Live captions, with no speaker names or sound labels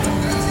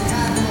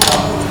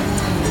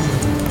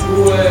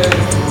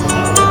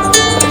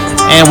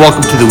And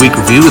welcome to the Week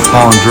Review with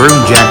Paul and Drew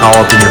and Jack all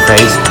up in your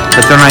face.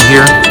 But they're not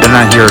here. They're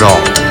not here at all.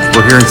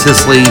 We're here in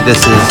Sicily.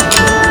 This is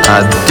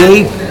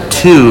day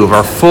 2 of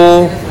our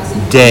full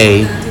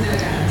day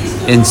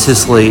in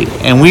Sicily.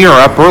 And we are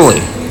up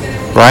early,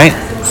 right?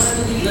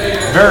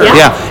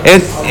 Yeah.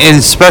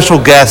 And special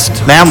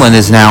guest Madeline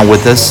is now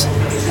with us.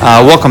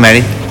 Welcome,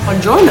 Maddie.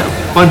 Buongiorno.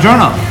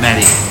 Buongiorno,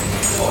 Maddie.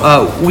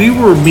 We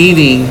were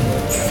meeting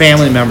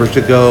family members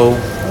to go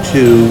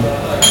to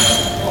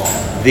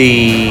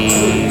the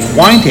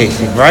wine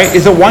tasting, right?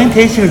 Is it wine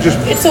tasting or just...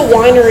 It's a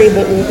winery,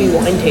 but we'll be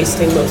wine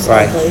tasting most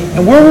likely.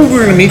 And where were we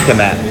going to meet them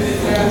at?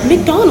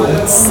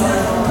 McDonald's.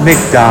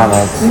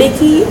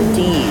 Mickey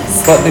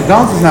D's. But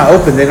McDonald's is not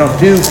open. They don't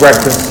do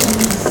breakfast.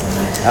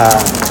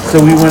 So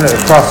we went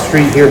across the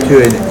street here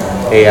to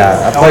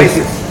a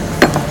place.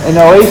 An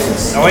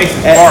Oasis.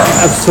 Bar.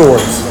 Of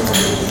sorts.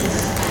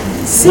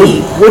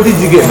 See. What did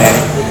you get,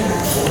 Maddie?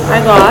 I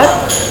got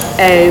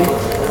a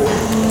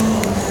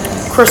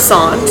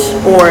croissant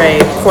or a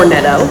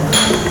cornetto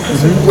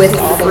with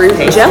fruit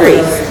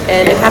jelly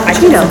and a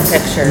cappuccino.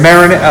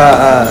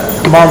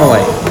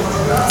 Marmalade. Is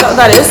that what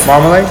that is?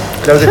 Marmalade?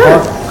 Is that what they Sure.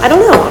 call it? I don't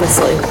know,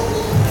 honestly.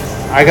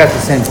 I got the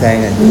same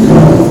thing. And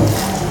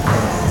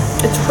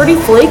It's pretty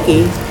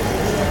flaky.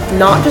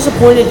 Not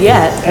disappointed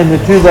yet. the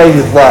 2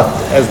 ladies left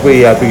as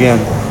we began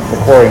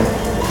recording.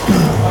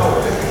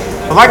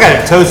 Well, I got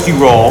a toasty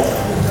roll,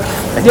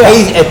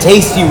 a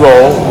tasty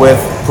roll with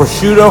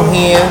prosciutto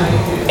ham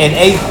and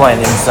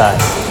eggplant inside.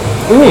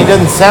 It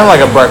doesn't sound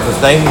like a breakfast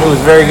thing, but it was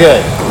very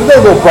good. We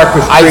got a little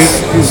breakfast treat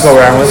you go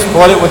around with.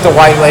 Split it with the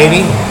white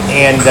lady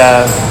and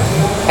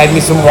had me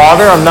some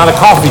water. I'm not a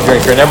coffee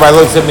drinker, and everybody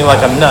looks at me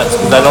like I'm nuts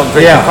because I don't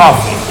drink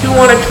coffee. Do you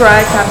want to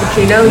try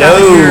cappuccino? No,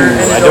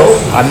 I don't.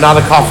 I'm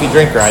not a coffee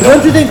drinker.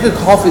 Don't you think the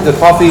coffee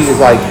is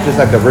like just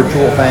like a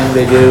ritual thing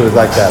they do? It's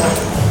like a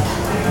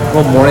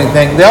little morning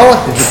thing. They all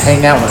like to just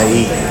hang out when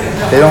they eat.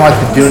 They don't like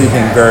to do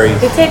anything very...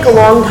 They take a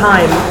long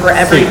time for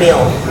every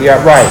meal.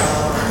 Yeah, right.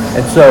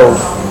 And so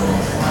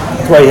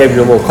that's why you have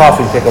your little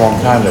coffee and take a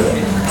long time with it.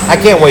 I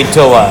can't wait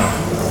till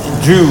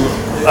Drew,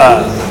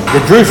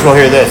 the Drews will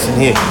hear this,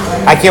 and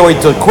I can't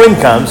wait till Quinn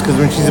comes, because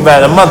when she's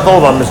about a month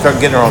old, I'm going to start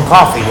getting her on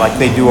coffee like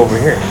they do over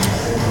here.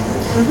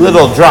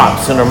 Little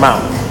drops in her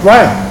mouth.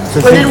 Right.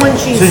 So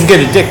she get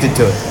addicted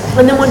to it.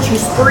 And then when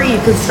she's 3, you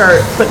can start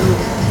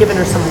giving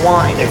her some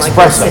wine. Espresso.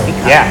 Like a sippy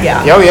cup.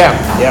 Yeah. Oh, yeah.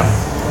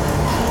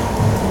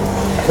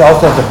 It all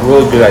sounds like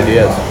really good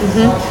ideas.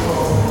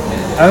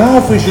 I don't know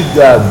if we should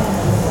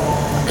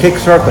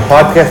kickstart the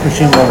podcast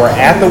machine when we're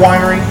at the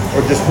winery,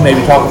 or just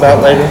maybe talk about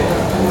it later.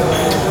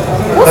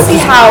 We'll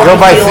see how go we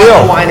by feel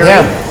at the feel. winery.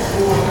 Yeah.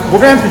 We're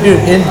going to have to do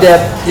an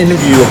in-depth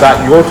interview about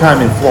your time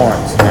in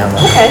Florence,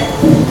 Madeline. Okay.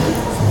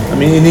 I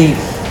mean,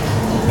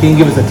 can you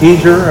give us a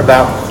teaser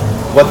about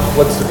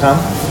what's to come?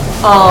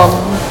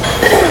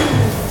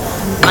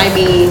 I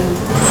mean,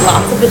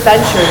 lots of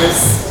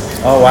adventures,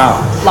 Oh,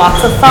 wow.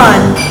 lots of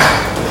fun.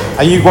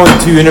 Are you going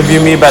to interview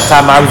me about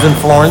time I was in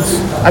Florence?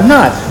 I'm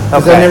not,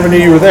 because I Okay. never knew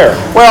you were there.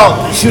 Well,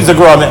 she was a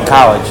girl I met in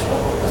college.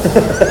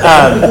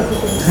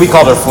 We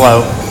called her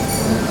Flo.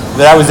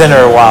 But I was in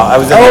her a while. I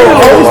was in her I for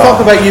a always while. talk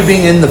about you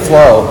being in the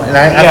flow, and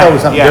I thought it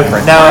was something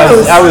different. No,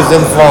 I was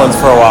in Florence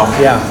for a while.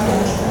 Yeah.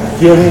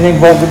 Do you have anything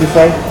bold to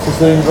say,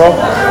 Sicilian girl?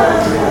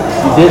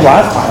 You did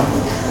last time.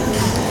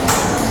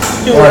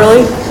 Too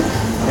early?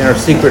 In our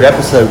secret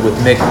episode with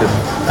Mick, the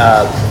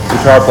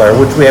guitar player,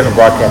 which we haven't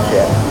broadcast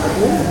yet.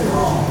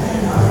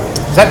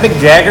 Is that Mick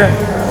Jagger?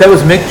 That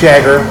was Mick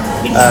Jagger.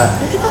 Did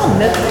you call him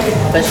Mick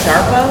the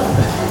Sharpo?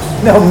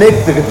 No,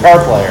 Mick, the guitar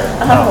player.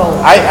 Oh.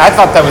 I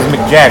thought that was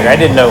Mick Jagger. I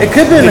didn't know. It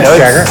could be Mick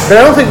Jagger, but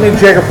I don't think Mick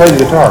Jagger played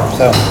the guitar,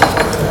 so.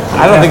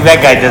 I don't think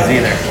that guy does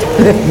either.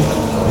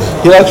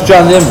 He likes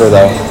John Denver,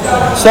 though.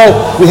 So,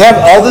 we have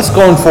all this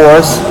going for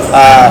us.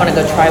 I want to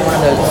go try one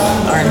of those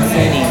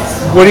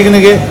arancinis. What are you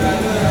going to get?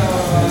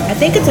 I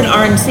think it's an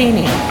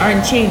arancini.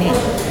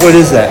 What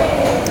is that?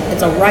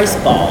 It's a rice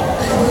ball.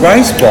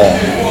 Rice ball.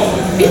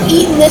 Have you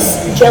eaten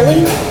this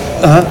jelly?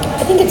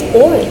 I think it's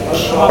orange.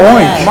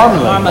 Orange.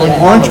 Marmalade.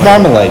 Orange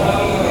marmalade.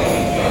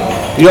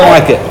 You don't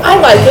like it?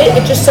 I like it.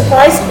 It just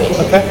surprised me.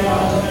 Okay.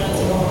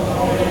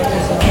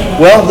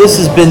 Well, this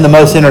has been the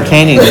most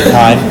entertaining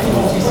time.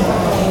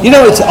 You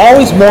know, it's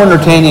always more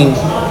entertaining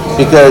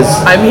because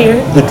I'm here.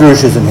 the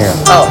Drush isn't here.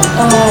 Oh.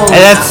 And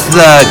that's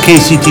the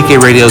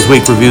KCTK Radio's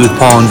Week Review with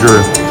Paul and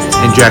Drew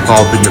and Jack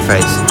all up in your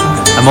face.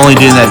 I'm only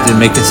doing that to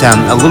make it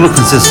sound a little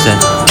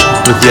consistent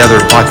with the other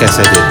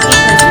podcasts I do.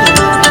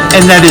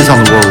 And that is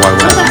on the World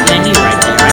Wide Web. And